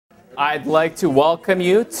I'd like to welcome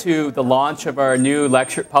you to the launch of our new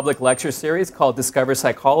public lecture series called Discover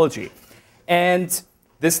Psychology. And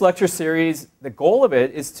this lecture series, the goal of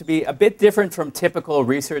it is to be a bit different from typical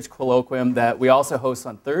research colloquium that we also host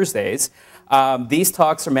on Thursdays. These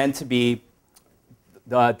talks are meant to be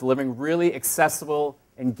delivering really accessible,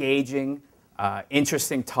 engaging,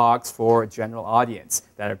 interesting talks for a general audience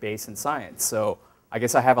that are based in science. So I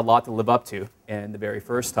guess I have a lot to live up to in the very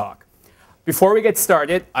first talk. Before we get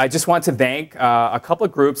started, I just want to thank a couple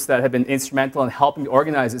of groups that have been instrumental in helping me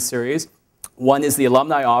organize this series. One is the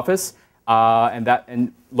Alumni Office,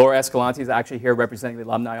 and Laura Escalante is actually here representing the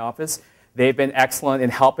Alumni Office. They've been excellent in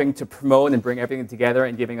helping to promote and bring everything together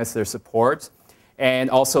and giving us their support. And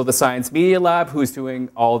also the Science Media Lab, who's doing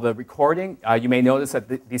all the recording. You may notice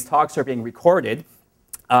that these talks are being recorded.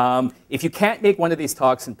 If you can't make one of these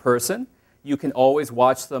talks in person, you can always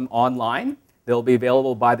watch them online. They'll be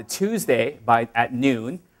available by the Tuesday at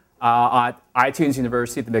noon on iTunes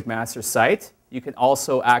University, the McMaster site. You can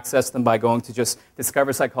also access them by going to just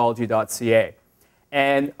discoverpsychology.ca.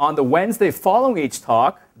 And on the Wednesday following each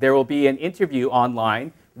talk, there will be an interview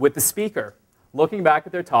online with the speaker, looking back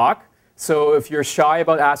at their talk. So if you're shy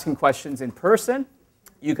about asking questions in person,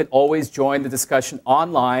 you can always join the discussion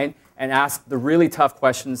online and ask the really tough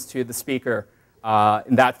questions to the speaker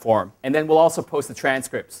in that form. And then we'll also post the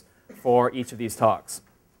transcripts for each of these talks.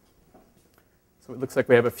 So it looks like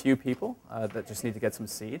we have a few people that just need to get some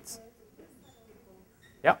seats.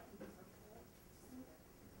 Yeah.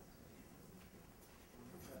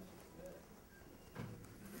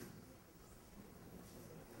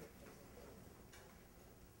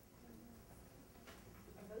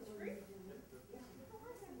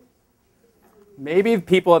 Maybe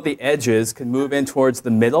people at the edges can move in towards the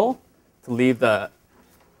middle to leave the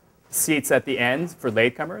seats at the end for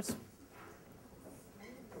latecomers.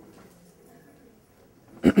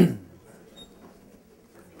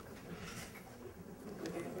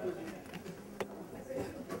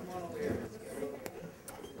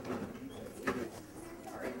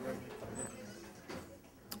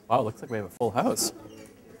 Wow, it looks like we have a full house.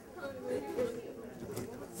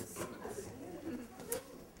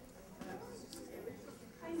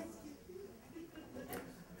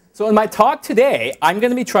 So in my talk today, I'm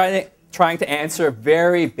going to be trying to answer a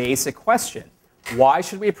very basic question. Why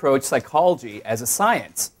should we approach psychology as a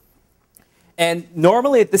science? And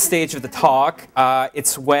normally at this stage of the talk,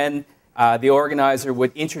 it's when the organizer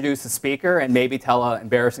would introduce the speaker and maybe tell an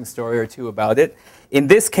embarrassing story or two about it. In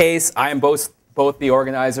this case, I am both the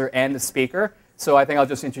organizer and the speaker, so I think I'll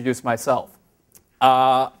just introduce myself.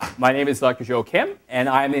 My name is Dr. Joe Kim, and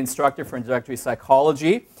I'm the instructor for introductory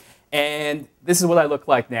psychology. And this is what I look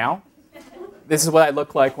like now. This is what I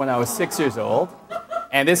looked like when I was 6 years old.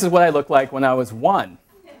 And this is what I looked like when I was 1.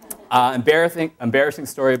 Embarrassing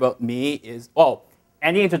story about me is,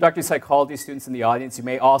 any introductory psychology students in the audience, you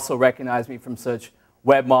may also recognize me from such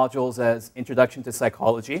web modules as Introduction to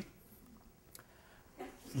Psychology.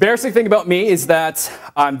 Embarrassing thing about me is that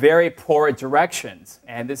I'm very poor at directions.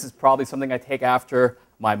 And this is probably something I take after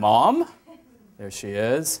my mom. There she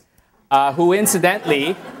is. Who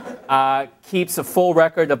incidentally keeps a full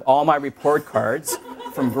record of all my report cards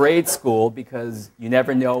from grade school because you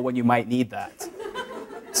never know when you might need that.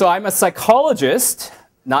 So I'm a psychologist,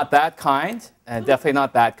 not that kind, and definitely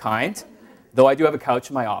not that kind, though I do have a couch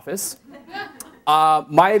in my office.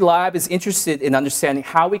 My lab is interested in understanding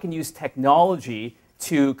how we can use technology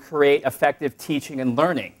to create effective teaching and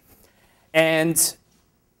learning. And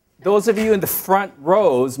those of you in the front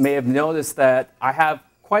rows may have noticed that I have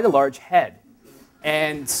quite a large head.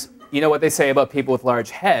 And you know what they say about people with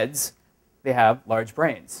large heads? They have large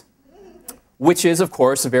brains. Which is, of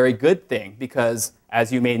course, a very good thing because,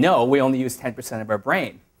 as you may know, we only use 10% of our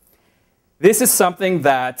brain. This is something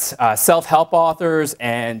that self-help authors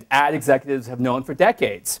and ad executives have known for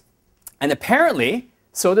decades. And apparently,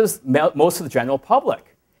 so does most of the general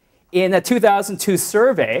public. In a 2002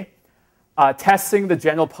 survey, testing the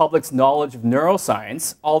general public's knowledge of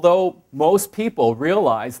neuroscience, although most people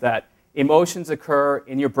realize that emotions occur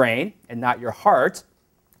in your brain and not your heart,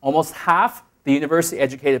 almost half the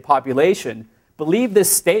university-educated population believe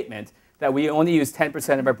this statement that we only use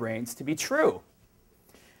 10% of our brains to be true.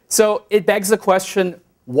 So it begs the question,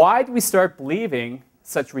 why do we start believing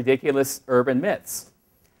such ridiculous urban myths?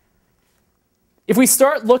 If we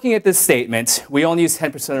start looking at this statement, we only use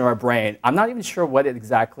 10% of our brain, I'm not even sure what it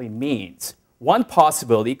exactly means. One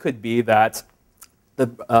possibility could be that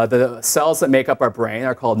the cells that make up our brain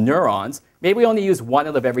are called neurons. Maybe we only use 1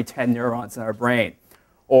 out of every 10 neurons in our brain.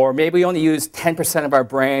 Or maybe we only use 10% of our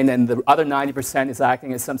brain and the other 90% is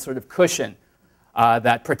acting as some sort of cushion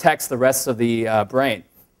that protects the rest of the brain.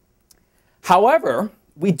 However,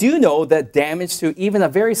 we do know that damage to even a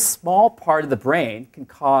very small part of the brain can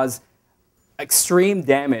cause extreme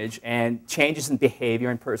damage and changes in behavior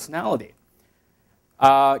and personality.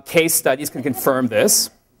 Case studies can confirm this.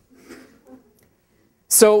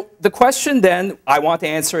 So the question then I want to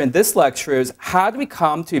answer in this lecture is, how do we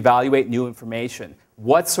come to evaluate new information?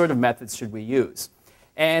 What sort of methods should we use?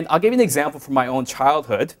 And I'll give you an example from my own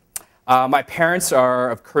childhood. My parents are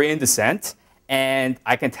of Korean descent, and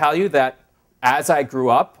I can tell you that as I grew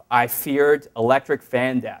up, I feared electric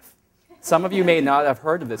fan death. Some of you may not have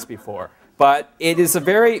heard of this before, but it is a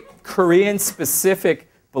very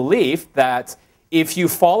Korean-specific belief that if you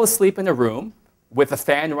fall asleep in a room with a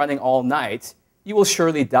fan running all night, you will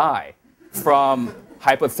surely die from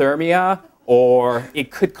hypothermia, or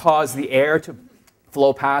it could cause the air to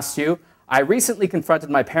flow past you. I recently confronted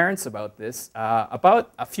my parents about this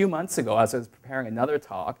about a few months ago as I was preparing another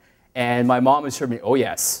talk, and my mom assured me, oh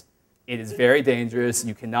yes, it is very dangerous.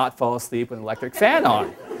 You cannot fall asleep with an electric fan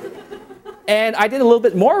on. And I did a little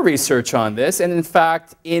bit more research on this, and in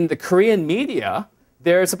fact, in the Korean media,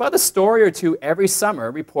 there's about a story or two every summer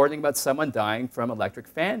reporting about someone dying from electric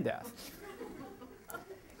fan death.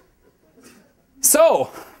 So,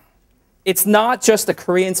 it's not just a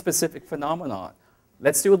Korean-specific phenomenon.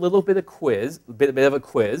 Let's do a little bit of a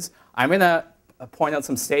quiz. I'm going to point out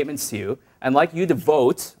some statements to you, and I'd like you to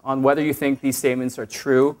vote on whether you think these statements are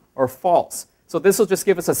true or false. So this will just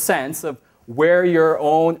give us a sense of where your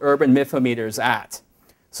own urban mythometer is at.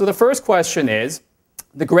 So the first question is,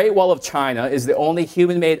 the Great Wall of China is the only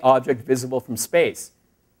human-made object visible from space.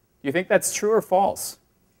 Do you think that's true or false?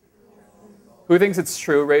 Who thinks it's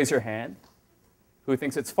true? Raise your hand. Who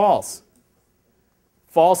thinks it's false?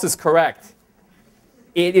 False is correct.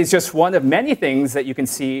 It is just one of many things that you can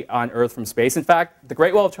see on Earth from space. In fact, the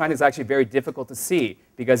Great Wall of China is actually very difficult to see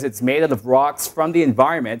because it's made out of rocks from the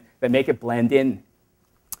environment that make it blend in.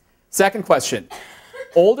 Second question.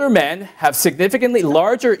 Older men have significantly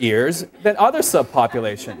larger ears than other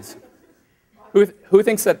subpopulations. Who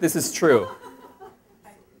thinks that this is true?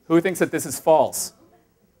 Who thinks that this is false?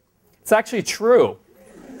 It's actually true.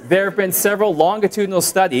 There have been several longitudinal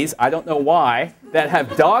studies, I don't know why, that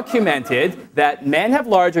have documented that men have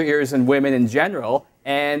larger ears than women in general,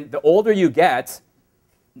 and the older you get,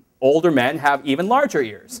 older men have even larger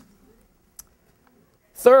ears.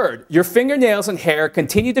 Third, your fingernails and hair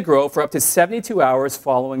continue to grow for up to 72 hours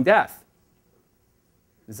following death.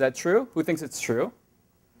 Is that true? Who thinks it's true?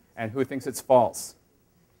 And who thinks it's false?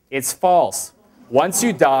 It's false. Once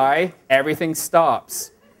you die, everything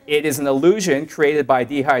stops. It is an illusion created by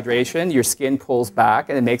dehydration. Your skin pulls back,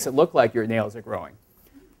 and it makes it look like your nails are growing.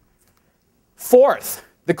 Fourth,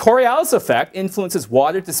 the Coriolis effect influences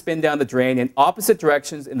water to spin down the drain in opposite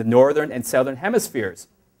directions in the northern and southern hemispheres.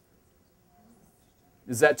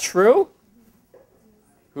 Is that true?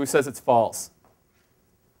 Who says it's false?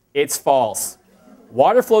 It's false.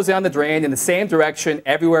 Water flows down the drain in the same direction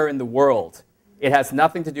everywhere in the world. It has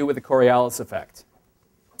nothing to do with the Coriolis effect.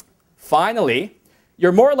 Finally,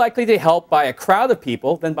 you're more likely to be helped by a crowd of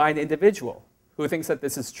people than by an individual. Who thinks that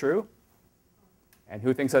this is true? And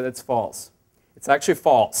who thinks that it's false? It's actually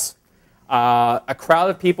false. A crowd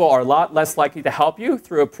of people are a lot less likely to help you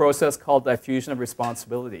through a process called diffusion of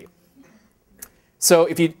responsibility. So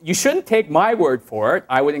if you shouldn't take my word for it.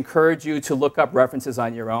 I would encourage you to look up references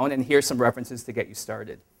on your own, and here's some references to get you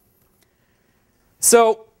started.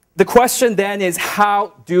 So the question then is,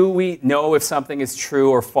 how do we know if something is true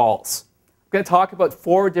or false? I'm going to talk about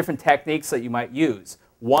 4 different techniques that you might use.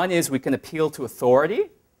 One is we can appeal to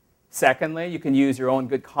authority. Secondly, you can use your own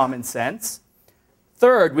good common sense.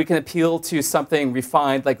 Third, we can appeal to something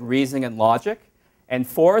refined like reasoning and logic. And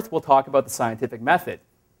fourth, we'll talk about the scientific method.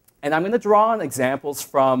 And I'm going to draw on examples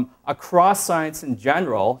from across science in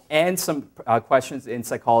general and some questions in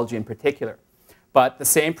psychology in particular. But the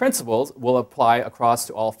same principles will apply across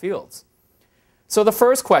to all fields. So the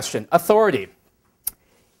first question, authority.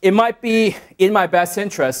 It might be in my best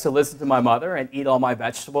interest to listen to my mother and eat all my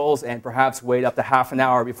vegetables and perhaps wait up to half an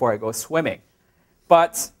hour before I go swimming.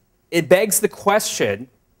 But it begs the question,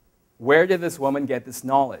 where did this woman get this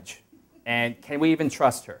knowledge? And can we even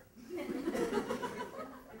trust her?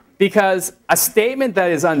 Because a statement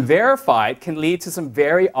that is unverified can lead to some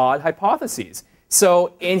very odd hypotheses.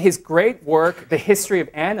 So in his great work, The History of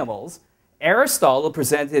Animals, Aristotle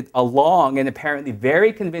presented a long and apparently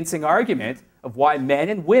very convincing argument of why men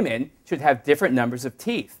and women should have different numbers of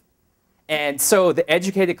teeth. And so the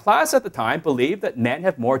educated class at the time believed that men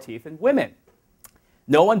have more teeth than women.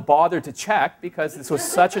 No one bothered to check because this was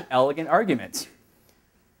such an elegant argument.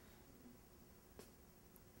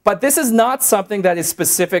 But this is not something that is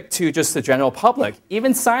specific to just the general public.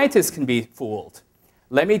 Even scientists can be fooled.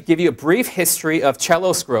 Let me give you a brief history of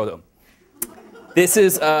cello scrotum. This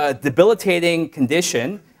is a debilitating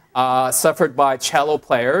condition suffered by cello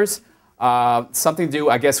players. Something to do,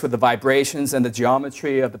 I guess, with the vibrations and the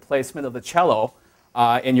geometry of the placement of the cello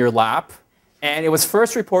in your lap. And it was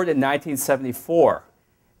first reported in 1974.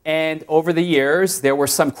 And over the years, there were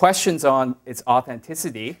some questions on its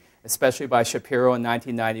authenticity, especially by Shapiro in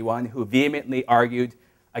 1991, who vehemently argued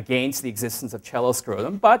against the existence of cello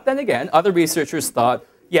scrotum. But then again, other researchers thought,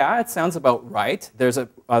 yeah, it sounds about right. There's a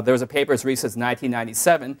paper as recent as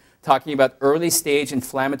 1997 talking about early stage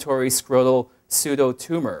inflammatory scrotal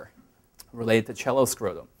pseudotumor related to cello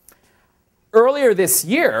scrotum. Earlier this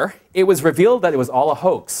year, it was revealed that it was all a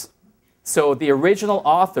hoax. So the original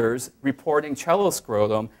authors reporting cello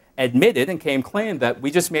scrotum admitted and claimed that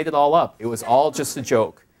we just made it all up. It was all just a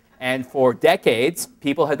joke. And for decades,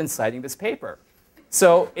 people have been citing this paper.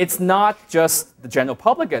 So it's not just the general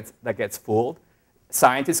public that gets fooled.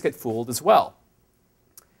 Scientists get fooled as well.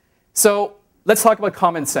 So let's talk about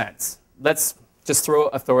common sense. Let's just throw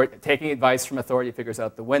taking advice from authority figures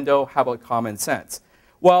out the window. How about common sense?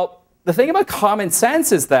 Well, the thing about common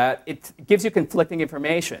sense is that it gives you conflicting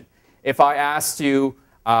information. If I asked you,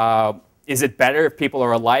 is it better if people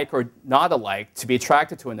are alike or not alike to be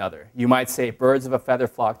attracted to another? You might say birds of a feather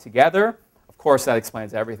flock together. Of course, that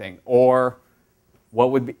explains everything. Or what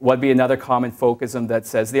would be another common folkism that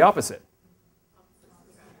says the opposite?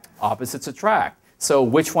 Opposites attract. So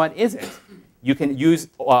which one is it? You can use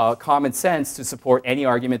common sense to support any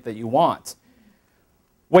argument that you want.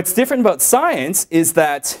 What's different about science is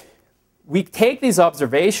that we take these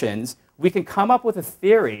observations, we can come up with a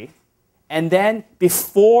theory, and then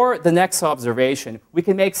before the next observation, we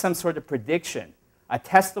can make some sort of prediction, a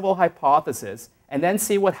testable hypothesis, and then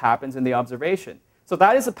see what happens in the observation. So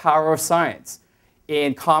that is the power of science.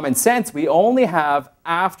 In common sense, we only have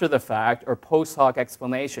after the fact or post hoc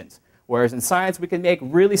explanations, whereas in science, we can make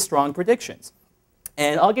really strong predictions.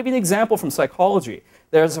 And I'll give you an example from psychology.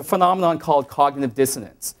 There's a phenomenon called cognitive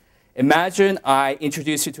dissonance. Imagine I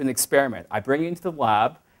introduce you to an experiment. I bring you into the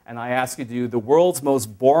lab, and I ask you to do the world's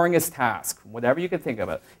most boringest task, whatever you can think of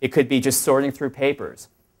it. It could be just sorting through papers.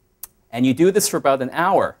 And you do this for about an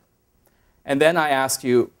hour. And then I ask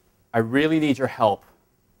you, I really need your help.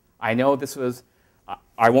 I know this was,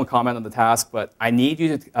 I won't comment on the task, but I need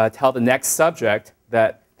you to tell the next subject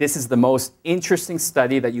that this is the most interesting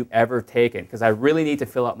study that you've ever taken, because I really need to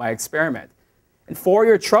fill out my experiment. And for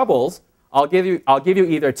your troubles, I'll give you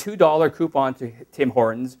either a $2 coupon to Tim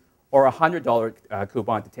Hortons or a $100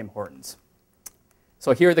 coupon to Tim Hortons.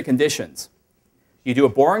 So here are the conditions. You do a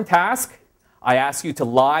boring task. I ask you to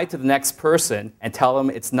lie to the next person and tell them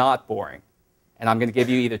it's not boring. And I'm going to give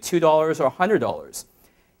you either $2 or $100.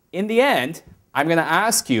 In the end, I'm going to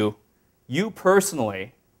ask you, you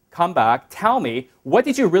personally, come back, tell me, what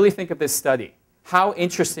did you really think of this study? How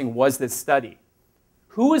interesting was this study?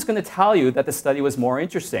 Who is going to tell you that the study was more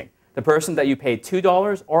interesting? The person that you paid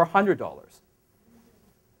 $2 or $100?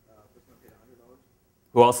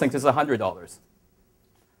 Who else thinks it's $100?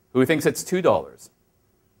 Who thinks it's $2?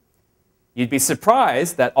 You'd be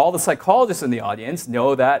surprised that all the psychologists in the audience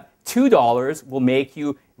know that $2 will make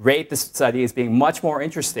you rate the study as being much more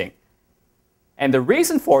interesting. And the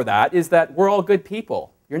reason for that is that we're all good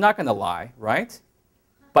people. You're not going to lie, right?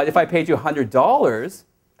 But if I paid you $100,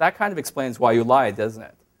 that kind of explains why you lied, doesn't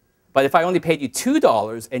it? But if I only paid you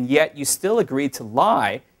 $2 and yet you still agreed to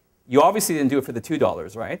lie, you obviously didn't do it for the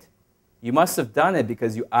 $2, right? You must have done it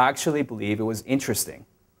because you actually believe it was interesting.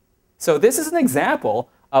 So this is an example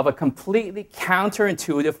of a completely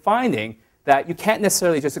counterintuitive finding that you can't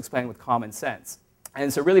necessarily just explain with common sense. And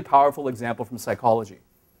it's a really powerful example from psychology.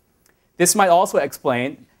 This might also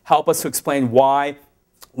help us to explain why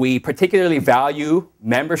we particularly value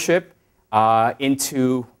membership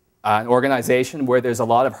into an organization where there's a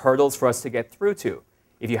lot of hurdles for us to get through to.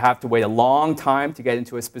 If you have to wait a long time to get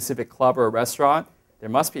into a specific club or a restaurant, there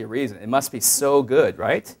must be a reason. It must be so good,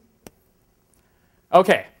 right?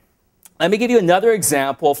 OK, let me give you another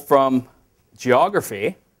example from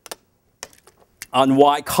geography on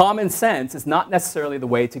why common sense is not necessarily the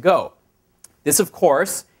way to go. This, of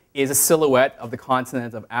course, is a silhouette of the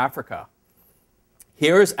continent of Africa.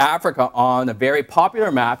 Here's Africa on a very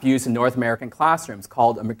popular map used in North American classrooms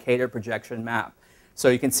called a Mercator projection map. So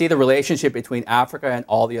you can see the relationship between Africa and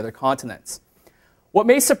all the other continents. What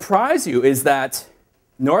may surprise you is that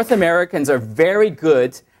North Americans are very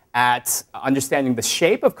good at understanding the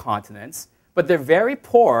shape of continents, but they're very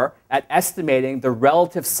poor at estimating the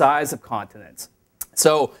relative size of continents.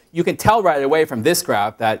 So you can tell right away from this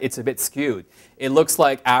graph that it's a bit skewed. It looks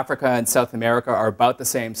like Africa and South America are about the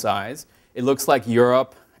same size. It looks like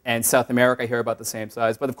Europe and South America here are about the same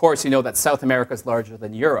size. But of course, you know that South America is larger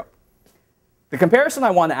than Europe. The comparison I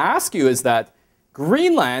want to ask you is that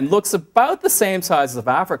Greenland looks about the same size as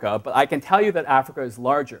Africa, but I can tell you that Africa is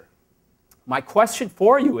larger. My question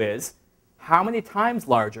for you is, how many times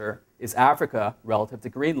larger is Africa relative to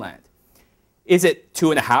Greenland? Is it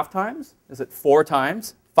 2.5 times? Is it 4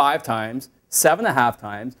 times? 5 times? 7.5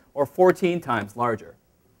 times? Or 14 times larger?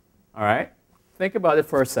 All right? Think about it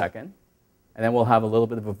for a second, and then we'll have a little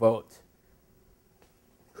bit of a vote.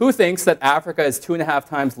 Who thinks that Africa is 2.5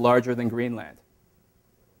 times larger than Greenland?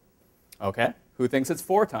 Okay. Who thinks it's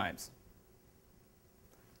 4 times?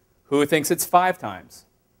 Who thinks it's 5 times?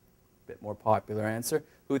 A bit more popular answer.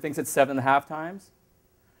 Who thinks it's 7.5 times?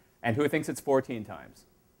 And who thinks it's 14 times?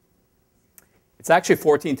 It's actually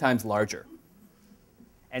 14 times larger.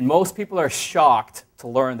 And most people are shocked to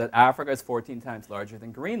learn that Africa is 14 times larger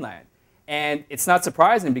than Greenland. And it's not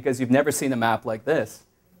surprising because you've never seen a map like this.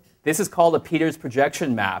 This is called a Peters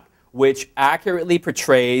projection map, which accurately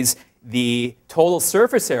portrays the total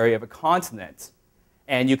surface area of a continent.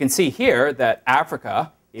 And you can see here that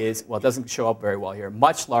Africa is, well, it doesn't show up very well here,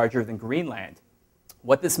 much larger than Greenland.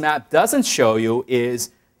 What this map doesn't show you is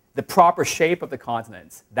the proper shape of the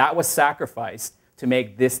continents. That was sacrificed to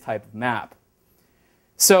make this type of map.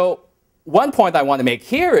 So one point I want to make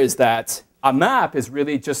here is that a map is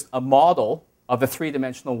really just a model of the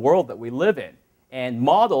three-dimensional world that we live in. And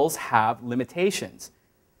models have limitations.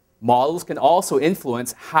 Models can also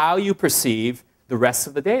influence how you perceive the rest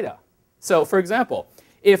of the data. So for example,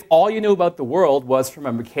 if all you knew about the world was from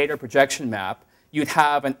a Mercator projection map, you'd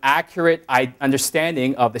have an accurate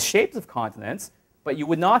understanding of the shapes of continents, but you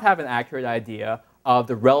would not have an accurate idea of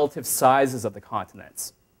the relative sizes of the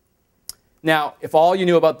continents. Now, if all you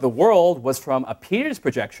knew about the world was from a Peters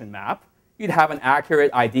projection map, you'd have an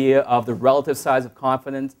accurate idea of the relative size of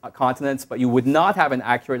continents, but you would not have an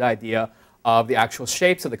accurate idea of the actual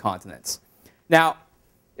shapes of the continents. Now,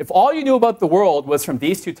 if all you knew about the world was from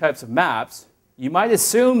these two types of maps, you might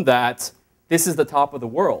assume that this is the top of the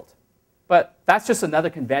world. But that's just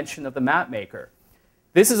another convention of the map maker.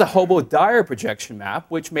 This is a Hobo-Dyer projection map,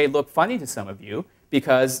 which may look funny to some of you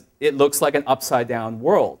because it looks like an upside-down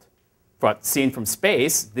world. But seen from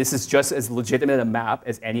space, this is just as legitimate a map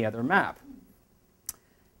as any other map.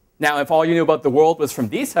 Now, if all you knew about the world was from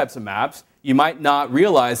these types of maps, you might not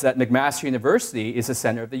realize that McMaster University is the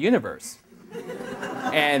center of the universe.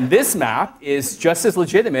 And this map is just as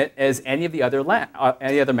legitimate as any of the other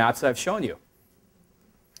maps that I've shown you.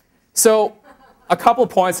 So a couple of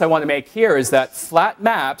points I want to make here is that flat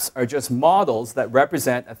maps are just models that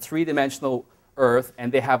represent a three-dimensional Earth,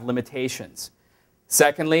 and they have limitations.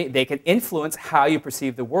 Secondly, they can influence how you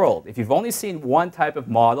perceive the world. If you've only seen one type of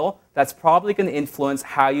model, that's probably going to influence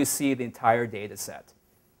how you see the entire data set.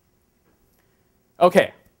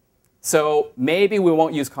 OK, so maybe we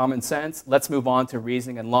won't use common sense. Let's move on to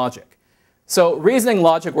reasoning and logic. So reasoning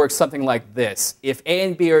logic works something like this. If A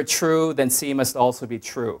and B are true, then C must also be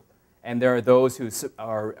true. And there are those who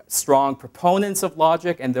are strong proponents of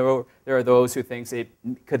logic, and there are those who think it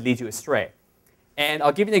could lead you astray. And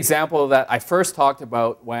I'll give you an example that I first talked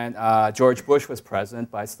about when George Bush was president,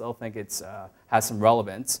 but I still think it has some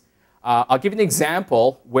relevance. I'll give you an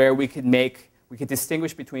example where we could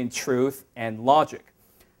distinguish between truth and logic.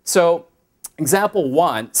 So example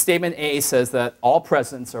 1, statement A says that all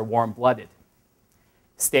presidents are warm-blooded.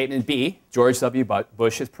 Statement B, George W.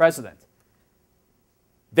 Bush is president.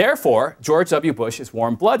 Therefore, George W. Bush is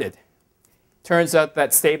warm-blooded. Turns out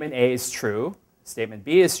that statement A is true, statement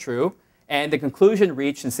B is true, and the conclusion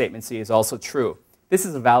reached in statement C is also true. This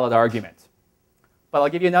is a valid argument. But I'll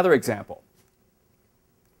give you another example.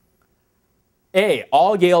 A,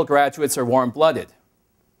 all Yale graduates are warm-blooded.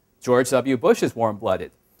 George W. Bush is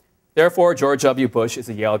warm-blooded. Therefore, George W. Bush is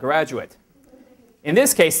a Yale graduate. In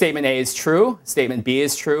this case, statement A is true, statement B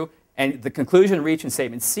is true, and the conclusion reached in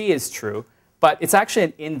statement C is true, but it's actually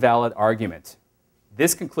an invalid argument.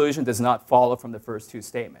 This conclusion does not follow from the first two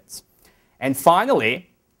statements. And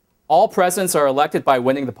finally, all presidents are elected by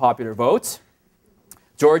winning the popular vote.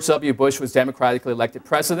 George W. Bush was democratically elected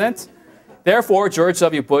president. Therefore, George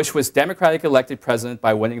W. Bush was democratically elected president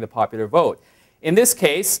by winning the popular vote. In this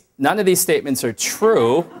case, none of these statements are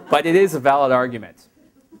true, but it is a valid argument.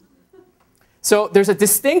 So there's a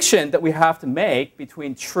distinction that we have to make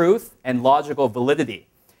between truth and logical validity.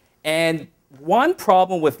 And one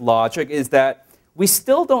problem with logic is that we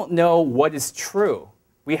still don't know what is true.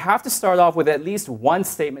 We have to start off with at least one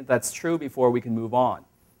statement that's true before we can move on.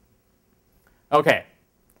 OK,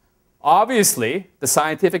 Obviously, the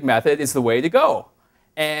scientific method is the way to go.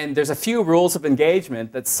 And there's a few rules of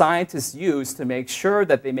engagement that scientists use to make sure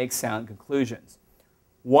that they make sound conclusions.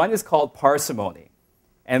 One is called parsimony.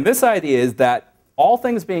 And this idea is that all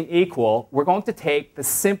things being equal, we're going to take the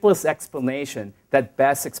simplest explanation that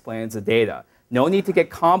best explains the data. No need to get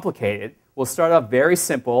complicated. We'll start off very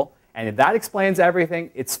simple, and if that explains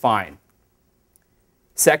everything, it's fine.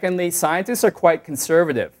 Secondly, scientists are quite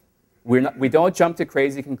conservative. We don't jump to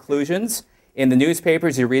crazy conclusions. In the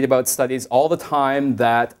newspapers, you read about studies all the time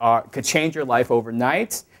that could change your life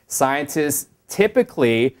overnight. Scientists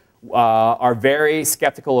typically are very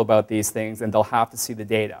skeptical about these things, and they'll have to see the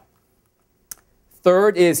data.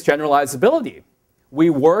 Third is generalizability. We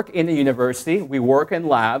work in a university, we work in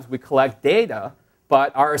labs, we collect data,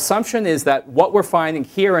 but our assumption is that what we're finding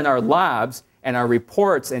here in our labs and our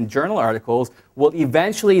reports and journal articles will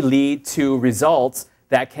eventually lead to results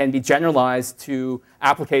that can be generalized to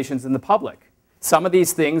applications in the public. Some of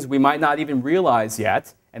these things we might not even realize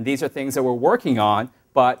yet, and these are things that we're working on,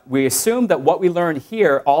 but we assume that what we learn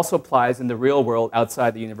here also applies in the real world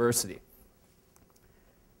outside the university.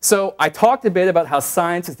 So I talked a bit about how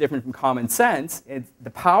science is different from common sense. The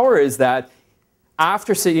power is that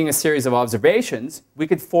after seeing a series of observations, we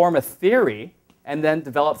could form a theory and then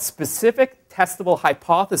develop specific testable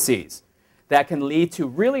hypotheses that can lead to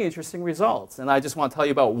really interesting results. And I just want to tell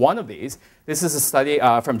you about one of these. This is a study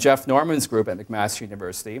from Jeff Norman's group at McMaster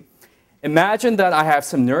University. Imagine that I have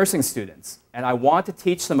some nursing students, and I want to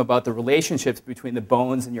teach them about the relationships between the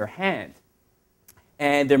bones in your hand.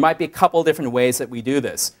 And there might be a couple different ways that we do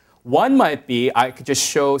this. One might be I could just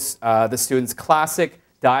show the students classic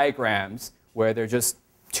diagrams where they're just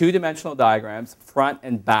two-dimensional diagrams, front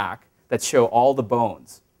and back, that show all the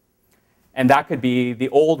bones. And that could be the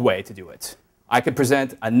old way to do it. I could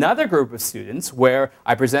present another group of students where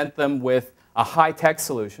I present them with a high-tech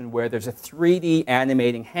solution where there's a 3D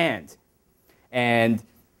animating hand. And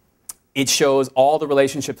it shows all the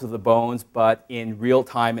relationships of the bones, but in real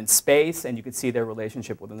time and space, and you can see their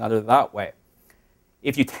relationship with another that way.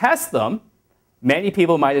 If you test them, many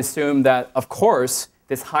people might assume that, of course,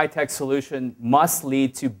 this high-tech solution must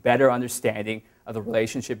lead to better understanding of the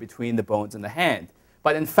relationship between the bones and the hand.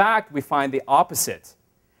 But in fact, we find the opposite,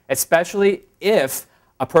 especially if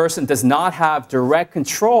a person does not have direct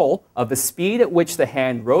control of the speed at which the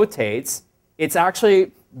hand rotates. It's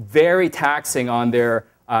actually very taxing on their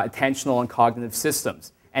attentional and cognitive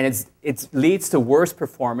systems. And it leads to worse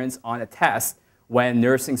performance on a test when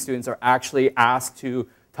nursing students are actually asked to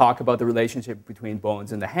talk about the relationship between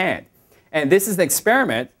bones and the hand. And this is an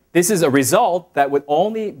experiment. This is a result that would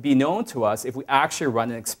only be known to us if we actually run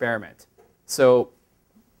an experiment. So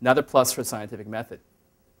another plus for scientific method.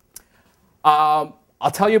 I'll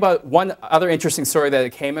tell you about one other interesting story that I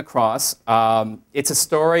came across. It's a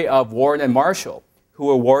story of Warren and Marshall, who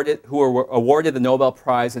were awarded the Nobel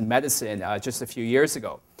Prize in Medicine just a few years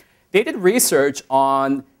ago. They did research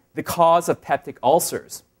on the cause of peptic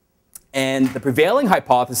ulcers. And the prevailing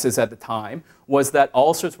hypothesis at the time was that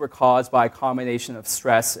ulcers were caused by a combination of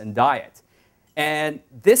stress and diet. And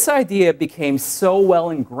this idea became so well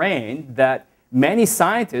ingrained that many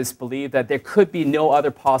scientists believe that there could be no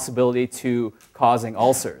other possibility to causing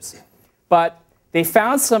ulcers. But they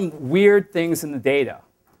found some weird things in the data.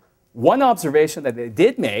 One observation that they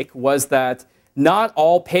did make was that not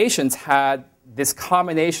all patients had this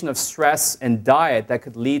combination of stress and diet that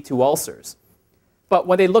could lead to ulcers. But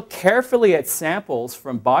when they looked carefully at samples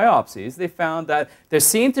from biopsies, they found that there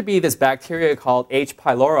seemed to be this bacteria called H.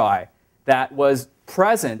 pylori that was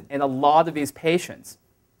present in a lot of these patients.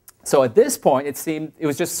 So at this point, it seemed it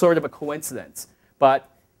was just sort of a coincidence. But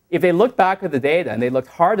if they looked back at the data and they looked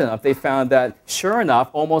hard enough, they found that, sure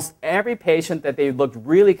enough, almost every patient that they looked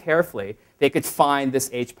really carefully, they could find this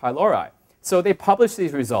H. pylori. So they published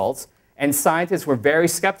these results, and scientists were very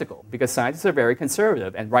skeptical because scientists are very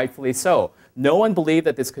conservative, and rightfully so. No one believed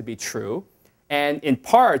that this could be true. And in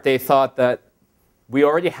part, they thought that we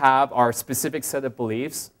already have our specific set of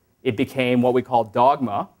beliefs. It became what we call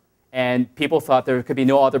dogma. And people thought there could be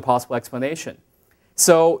no other possible explanation.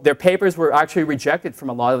 So their papers were actually rejected from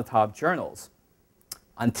a lot of the top journals.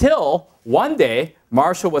 Until one day,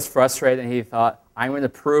 Marshall was frustrated and he thought, I'm going to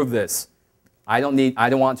prove this. I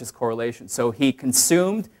don't want just correlation. So he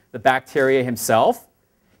consumed the bacteria himself.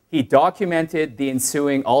 He documented the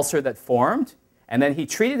ensuing ulcer that formed. And then he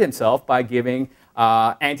treated himself by giving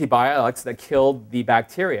antibiotics that killed the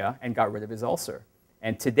bacteria and got rid of his ulcer.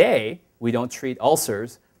 And today, we don't treat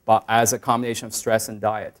ulcers but as a combination of stress and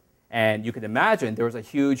diet. And you can imagine there was a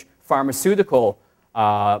huge pharmaceutical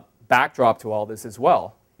backdrop to all this as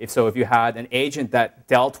well. If you had an agent that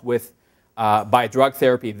dealt with by drug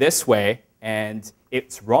therapy this way and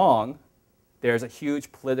it's wrong, there's a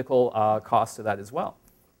huge political cost to that as well.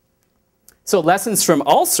 So lessons from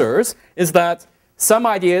ulcers is that some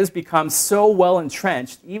ideas become so well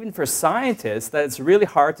entrenched, even for scientists, that it's really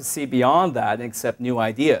hard to see beyond that and accept new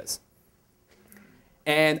ideas.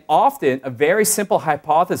 And often, a very simple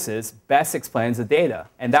hypothesis best explains the data.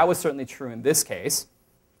 And that was certainly true in this case.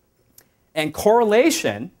 And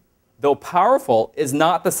correlation, though powerful, is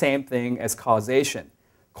not the same thing as causation.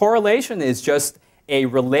 Correlation is just a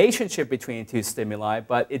relationship between two stimuli,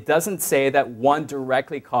 but it doesn't say that one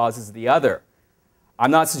directly causes the other. I'm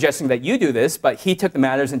not suggesting that you do this, but he took the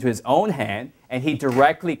matters into his own hand, and he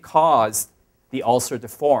directly caused the ulcer to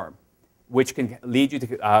form, which can lead you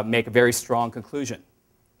to make a very strong conclusion.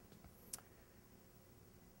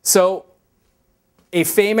 So a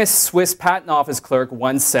famous Swiss patent office clerk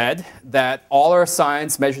once said that all our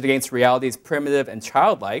science measured against reality is primitive and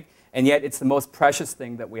childlike, and yet it's the most precious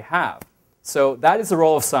thing that we have. So that is the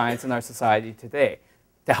role of science in our society today,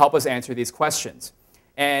 to help us answer these questions.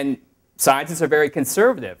 And scientists are very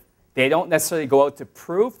conservative. They don't necessarily go out to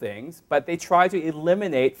prove things, but they try to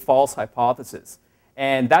eliminate false hypotheses.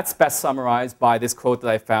 And that's best summarized by this quote that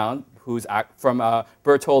I found from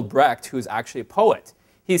Bertolt Brecht, who's actually a poet.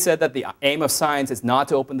 He said that the aim of science is not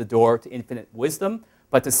to open the door to infinite wisdom,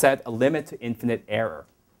 but to set a limit to infinite error.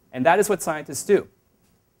 And that is what scientists do.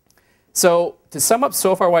 So to sum up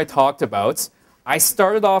so far what I talked about, I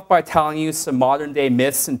started off by telling you some modern day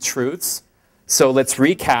myths and truths. So let's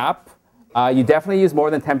recap. You definitely use more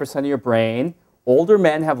than 10% of your brain. Older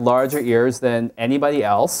men have larger ears than anybody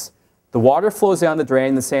else. The water flows down the drain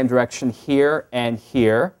in the same direction here and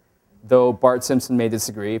here, though Bart Simpson may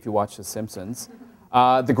disagree if you watch The Simpsons.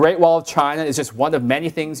 The Great Wall of China is just one of many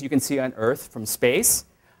things you can see on Earth from space.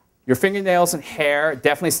 Your fingernails and hair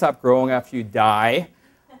definitely stop growing after you die.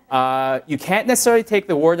 You can't necessarily take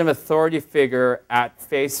the word of an authority figure at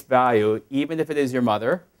face value, even if it is your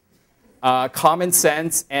mother. Common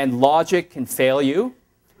sense and logic can fail you.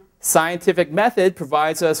 Scientific method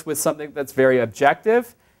provides us with something that's very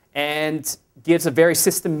objective and gives a very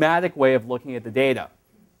systematic way of looking at the data.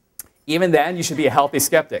 Even then, you should be a healthy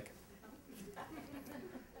skeptic.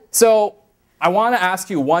 So I want to ask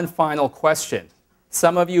you one final question.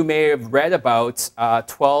 Some of you may have read about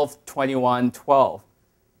 12-21-12,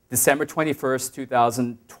 December 21st,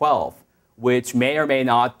 2012, which may or may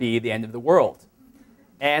not be the end of the world.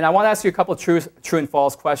 And I want to ask you a couple of true and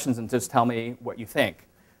false questions and just tell me what you think.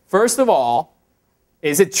 First of all,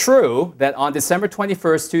 is it true that on December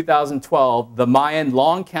 21st, 2012, the Mayan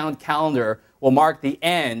long count calendar will mark the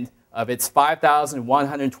end of its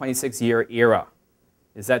 5,126-year era?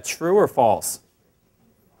 Is that true or false?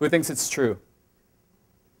 Who thinks it's true?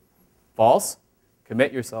 False?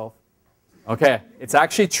 Commit yourself. OK, it's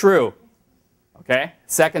actually true. OK,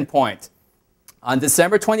 second point. On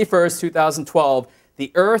December 21st, 2012,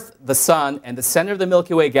 the Earth, the Sun, and the center of the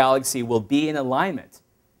Milky Way galaxy will be in alignment.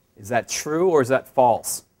 Is that true or is that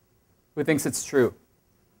false? Who thinks it's true?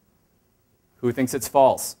 Who thinks it's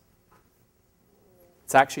false?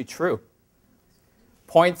 It's actually true.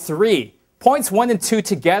 Point 3. Points 1 and 2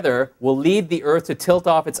 together will lead the Earth to tilt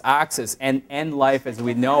off its axis and end life as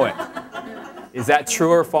we know it. Is that true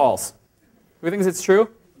or false? Who thinks it's true?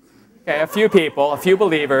 Okay, a few people, a few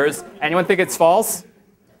believers. Anyone think it's false?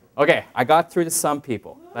 Okay, I got through to some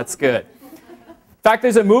people. That's good. In fact,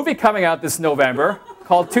 there's a movie coming out this November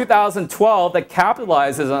called 2012 that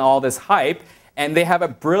capitalizes on all this hype, and they have a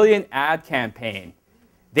brilliant ad campaign.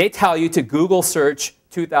 They tell you to Google search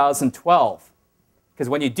 2012. Because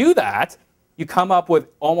when you do that, you come up with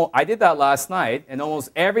I did that last night, and almost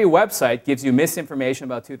every website gives you misinformation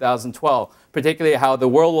about 2012, particularly how the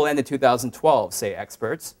world will end in 2012, say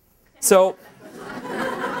experts. So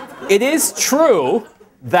it is true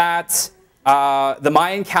that the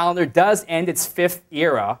Mayan calendar does end its 5th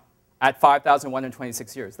era at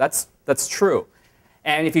 5,126 years. That's true.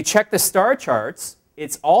 And if you check the star charts,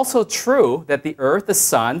 it's also true that the Earth, the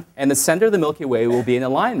Sun, and the center of the Milky Way will be in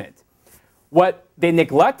alignment. What they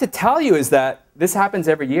neglect to tell you is that this happens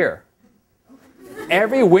every year.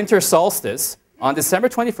 Every winter solstice, on December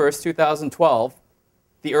 21st, 2012,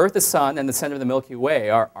 the Earth, the Sun, and the center of the Milky Way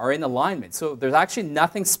are in alignment. So there's actually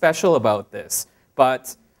nothing special about this.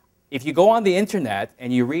 But if you go on the internet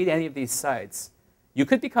and you read any of these sites, you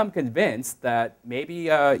could become convinced that maybe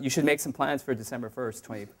you should make some plans for December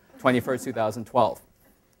 1st, 21st, 2012.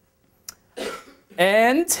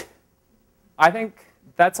 And I think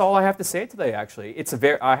that's all I have to say today, actually.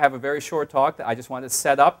 I have a very short talk that I just wanted to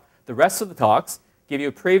set up the rest of the talks, give you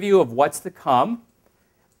a preview of what's to come.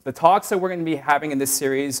 The talks that we're going to be having in this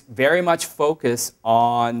series very much focus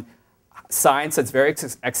on science that's very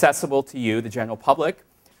accessible to you, the general public.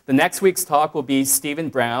 The next week's talk will be Stephen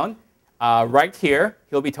Brown. Right here,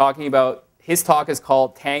 he'll be talking about, his talk is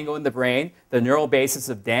called Tango in the Brain, the Neural Basis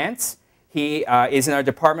of Dance. He is in our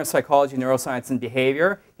Department of Psychology, Neuroscience, and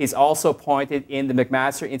Behavior. He's also appointed in the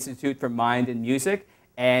McMaster Institute for Mind and Music,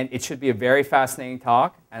 and it should be a very fascinating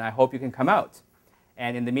talk, and I hope you can come out.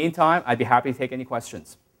 And in the meantime, I'd be happy to take any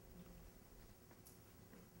questions.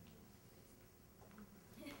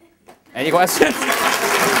 Any questions?